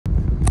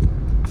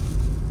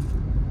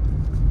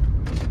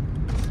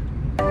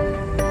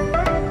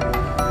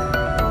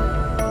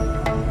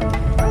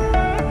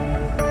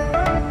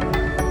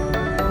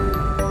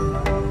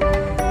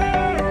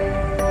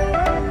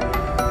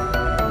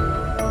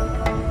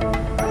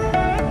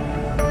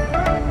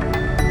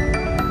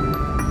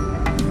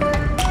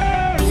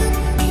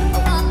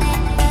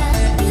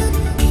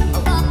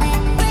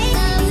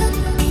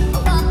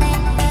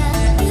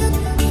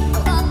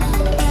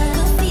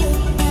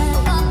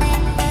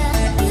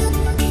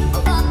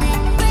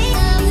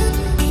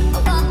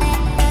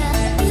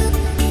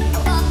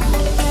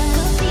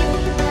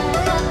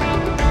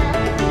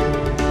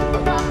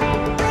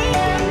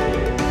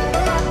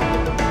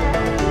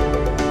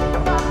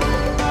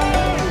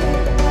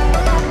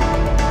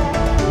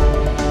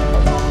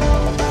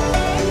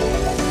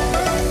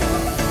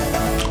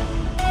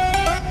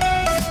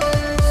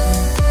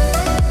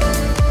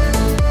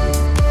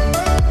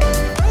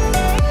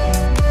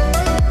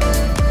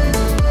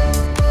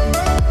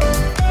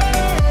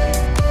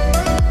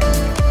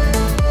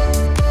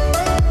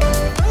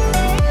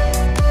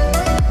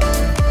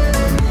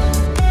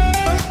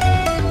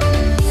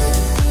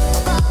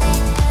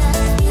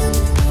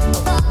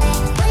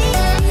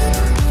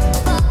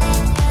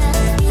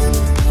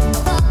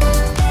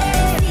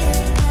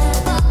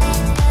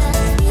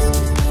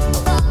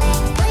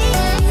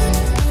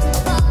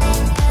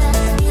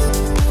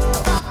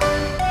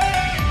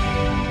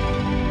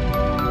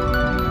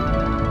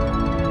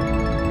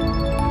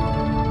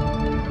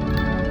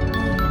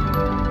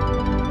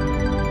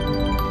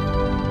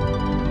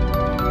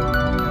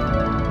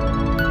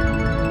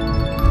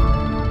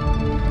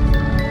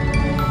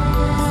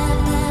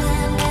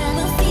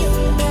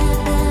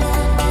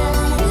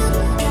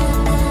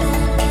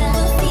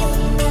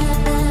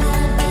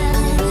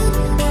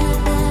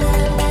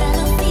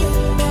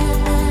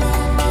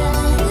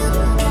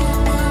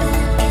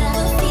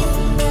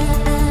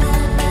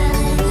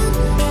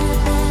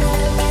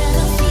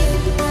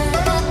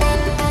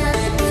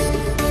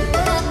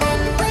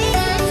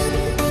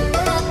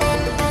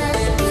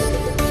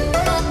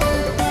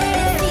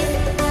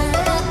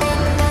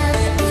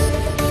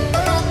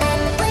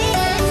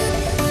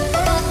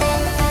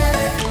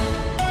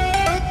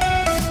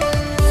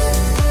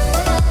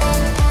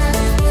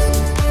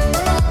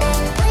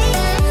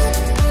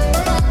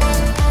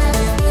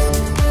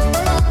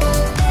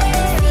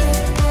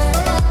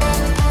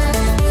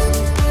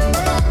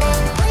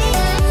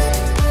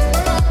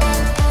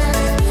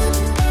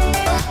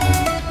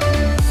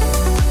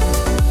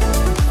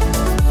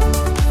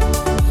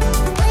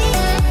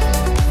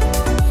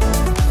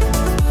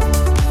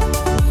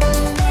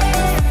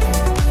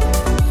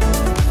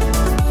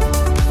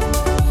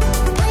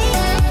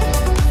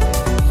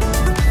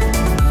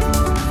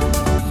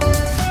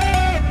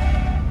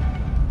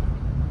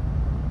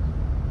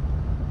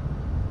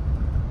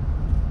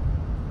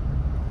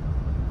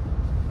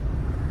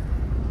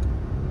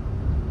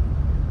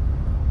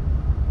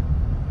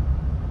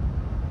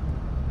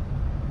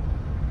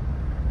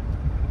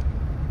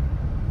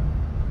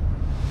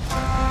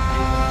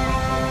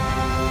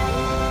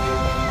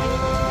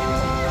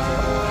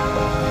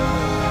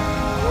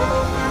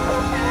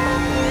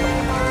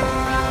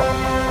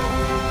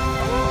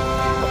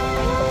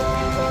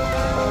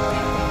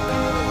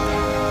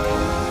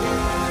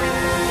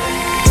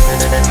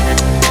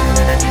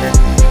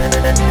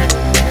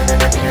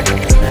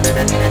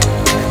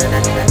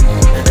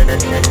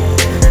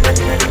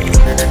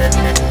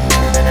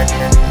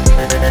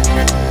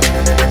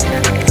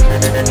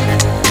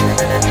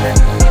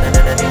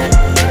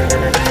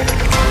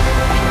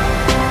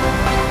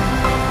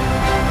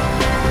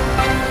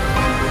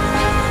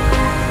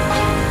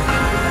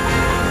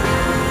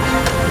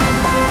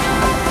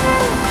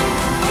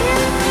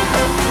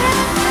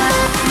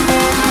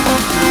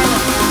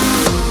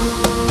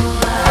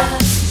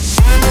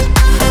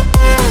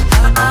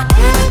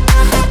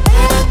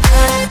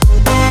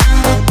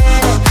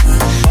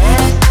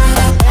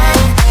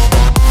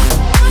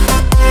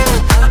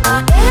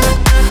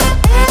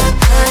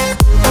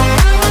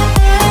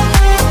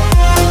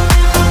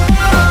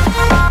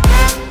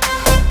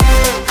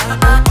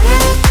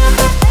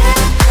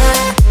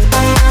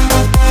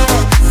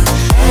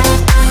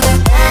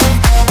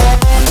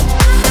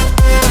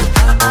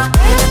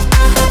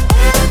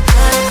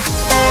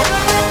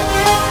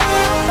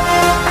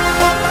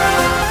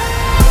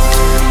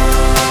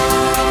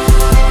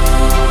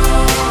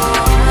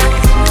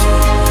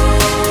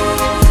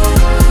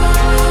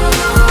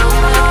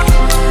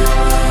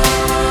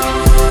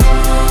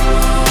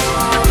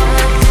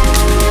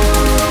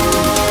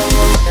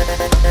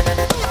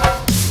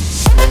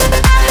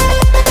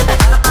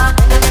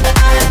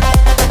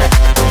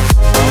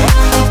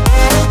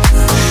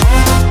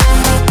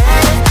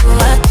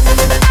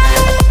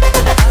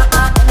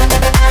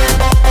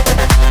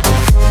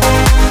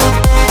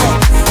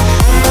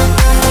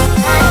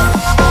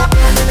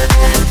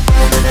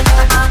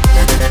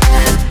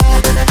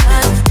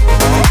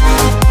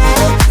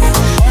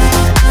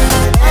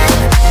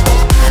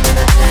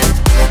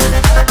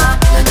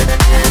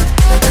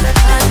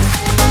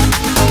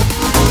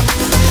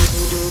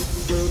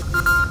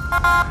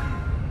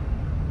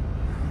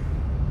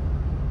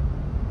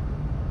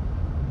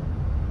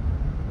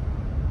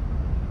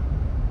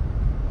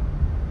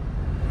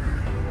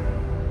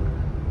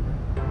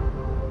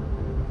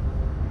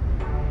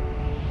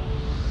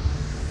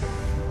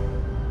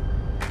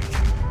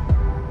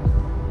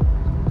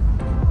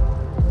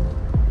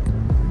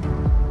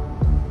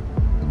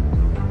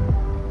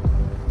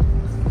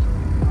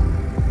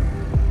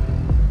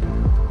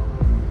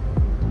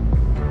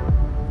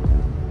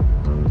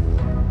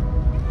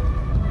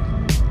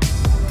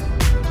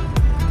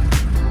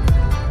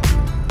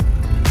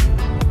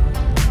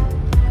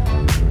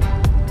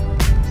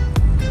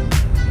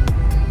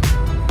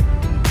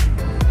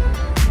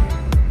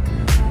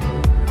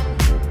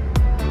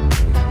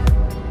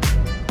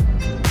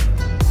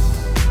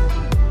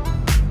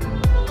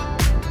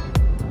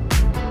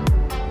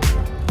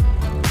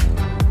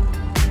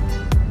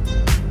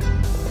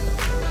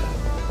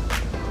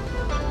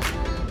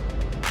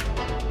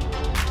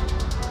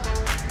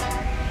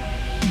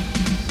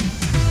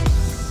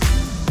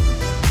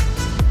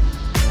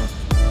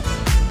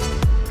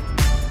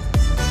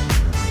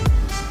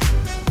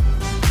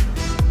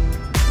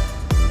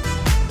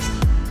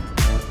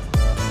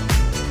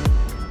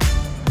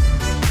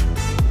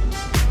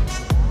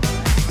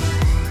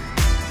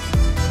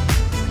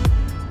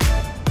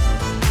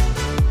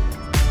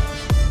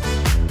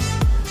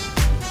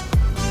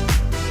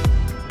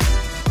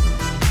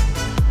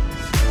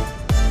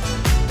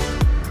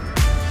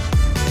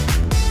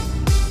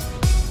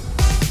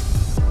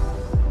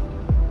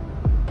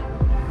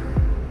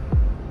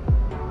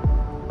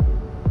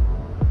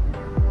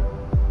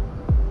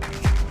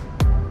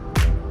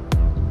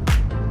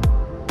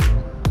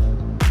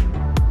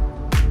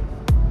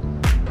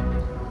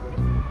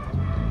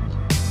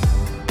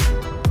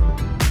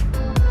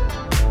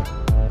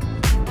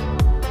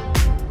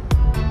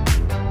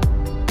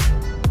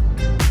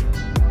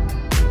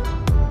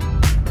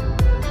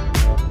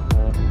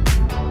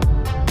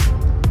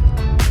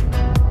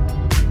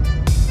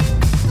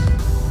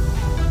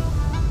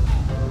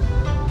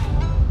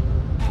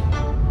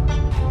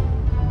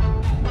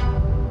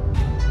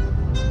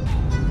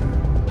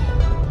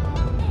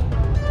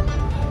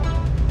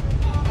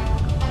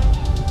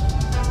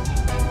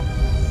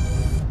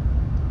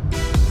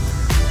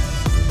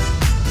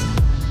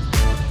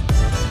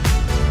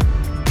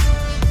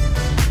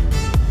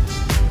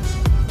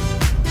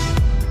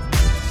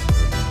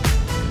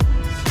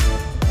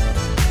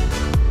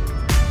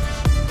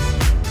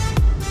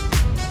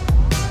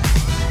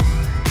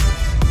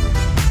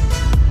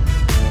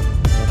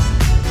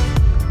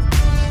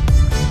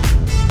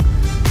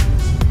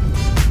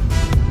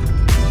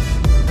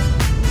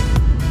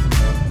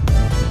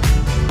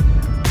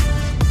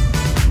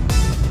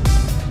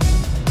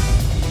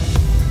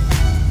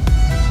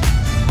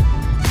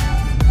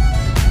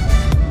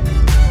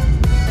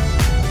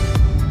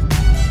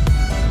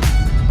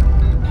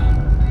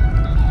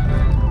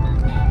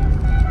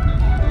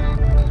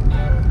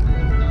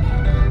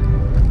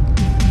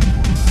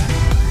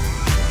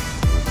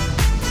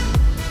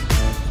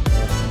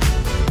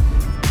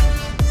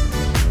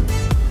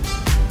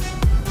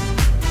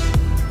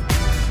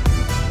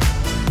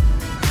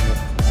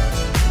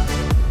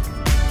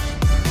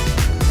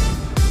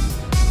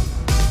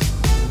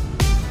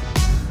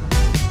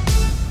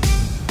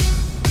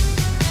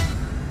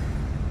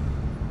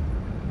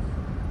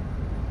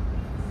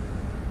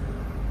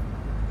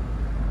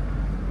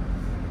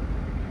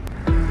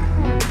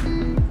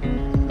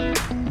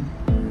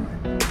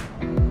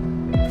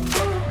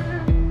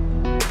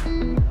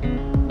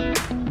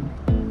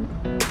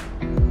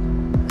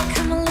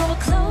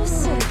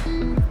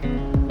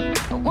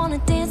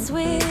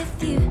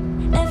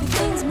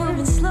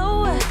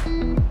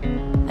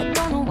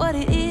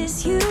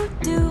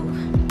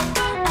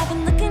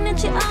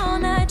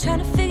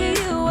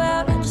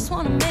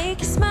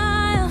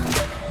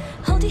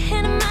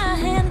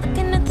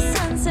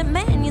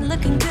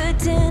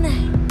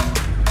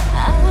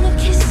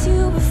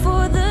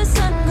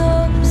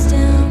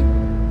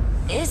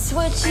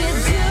you're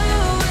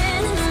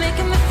doing, it's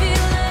making me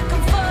feel like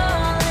I'm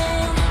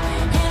falling.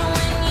 And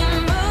when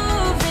you're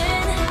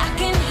moving, I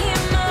can hear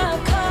my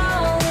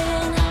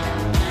calling.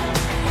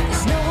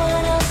 There's no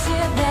one else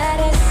here that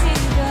I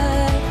see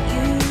but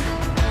you.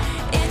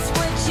 It's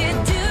what you're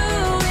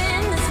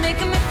doing, it's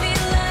making me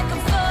feel like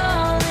I'm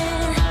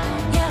falling.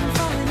 Yeah, I'm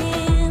falling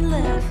in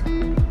love.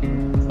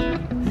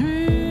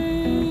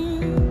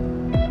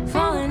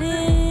 Falling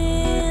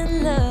in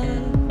love.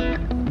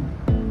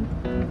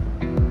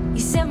 You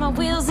set my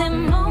wheels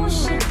in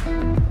motion.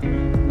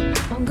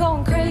 I'm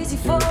going crazy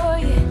for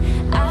you.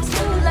 Eyes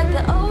blue like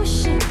the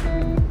ocean.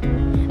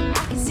 I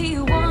can see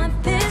you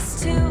want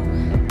this too.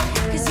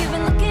 Cause you've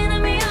been looking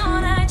at me all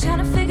night, trying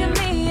to figure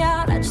me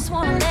out. I just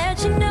wanna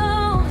let you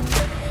know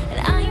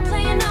that I ain't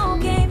playing no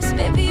games.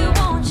 Baby, you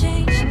won't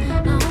change.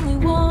 I only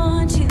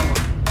want you.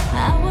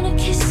 I wanna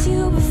kiss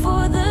you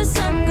before the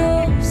sun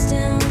goes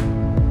down.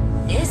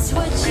 It's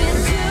what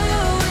you're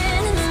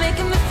doing, it's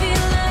making me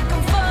feel like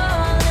I'm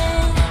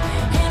falling.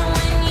 And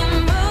when you're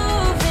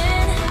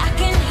moving, I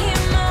can hear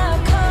my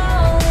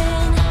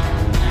calling.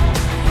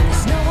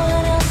 There's no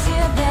one else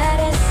here that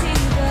I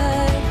see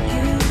but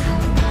you.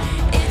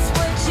 It's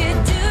what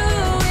you're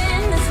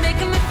doing, it's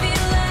making me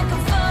feel like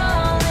I'm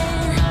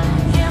falling.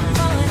 Yeah, I'm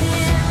falling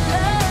in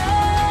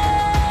love.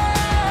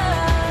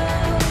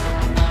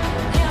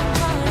 Yeah, I'm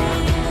falling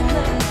in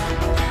love.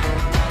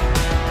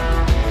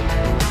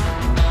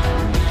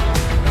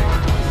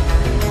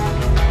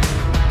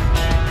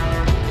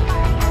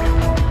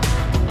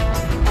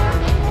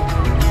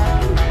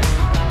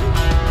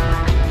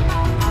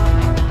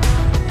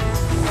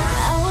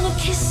 I wanna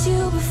kiss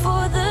you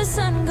before the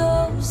sun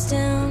goes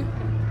down.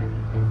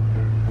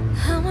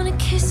 I wanna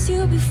kiss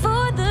you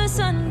before the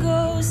sun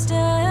goes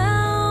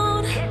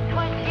down. It's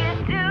what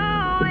you're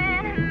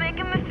doing,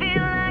 making me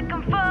feel like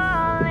I'm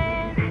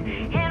falling.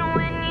 And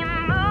when you're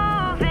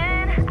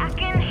moving, I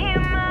can hear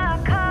my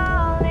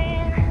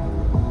calling.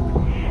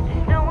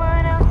 There's no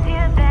one else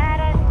here that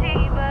I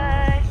see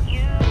but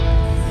you.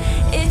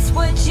 It's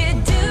what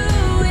you're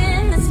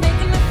doing, it's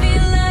making me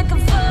feel like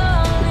I'm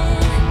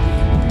falling.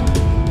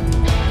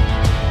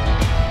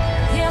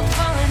 Yeah, I'm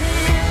falling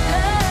in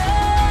love.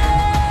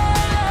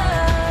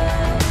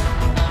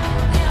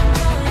 Yeah, I'm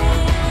falling in love. Yeah, I'm falling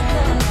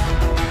in love.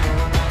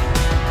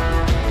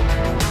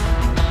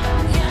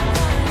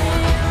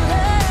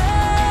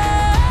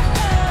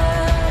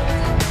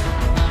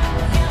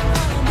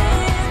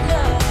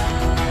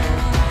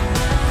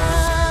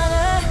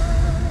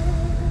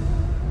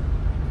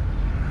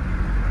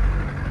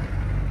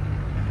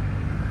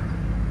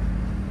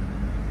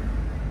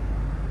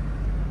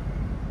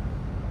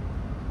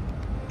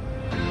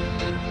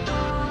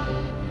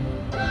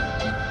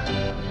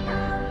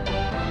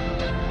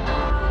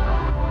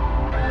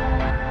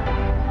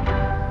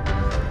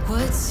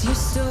 What's your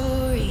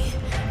story?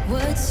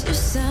 What's your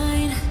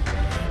sign?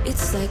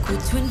 It's like we're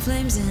twin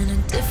flames in a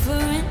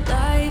different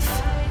life.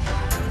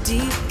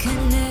 Deep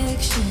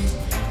connection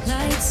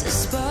lights a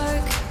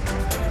spark.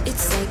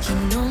 It's like you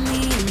know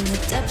me in the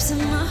depths of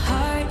my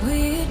heart.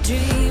 We're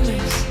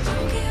dreamers.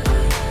 Don't care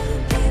what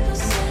other people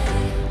say.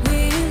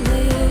 We're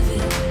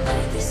living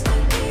like this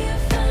could be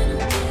our final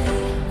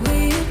day.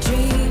 We're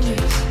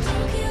dreamers.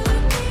 Don't care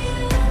what the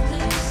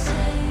others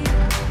say.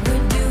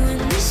 We're doing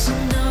this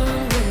in our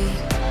way.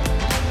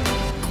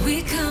 We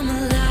come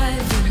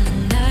alive in the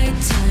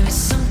nighttime. It's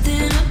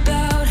something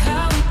about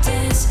how we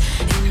dance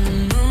in the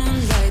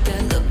moonlight.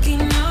 That look in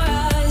your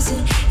eyes,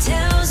 it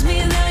tells me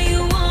that you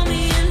want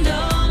me and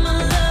all my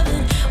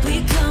loving. We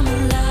come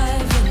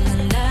alive in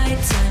the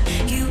nighttime.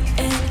 You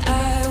and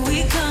I, we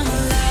come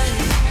alive.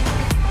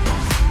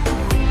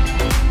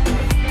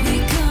 We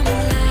come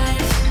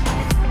alive.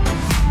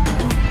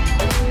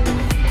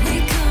 We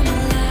come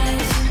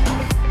alive.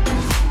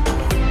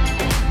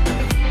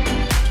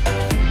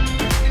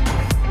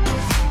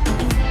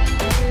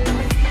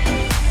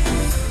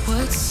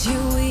 What's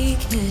your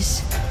weakness?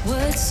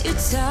 What's your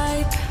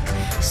type?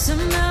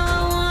 Somehow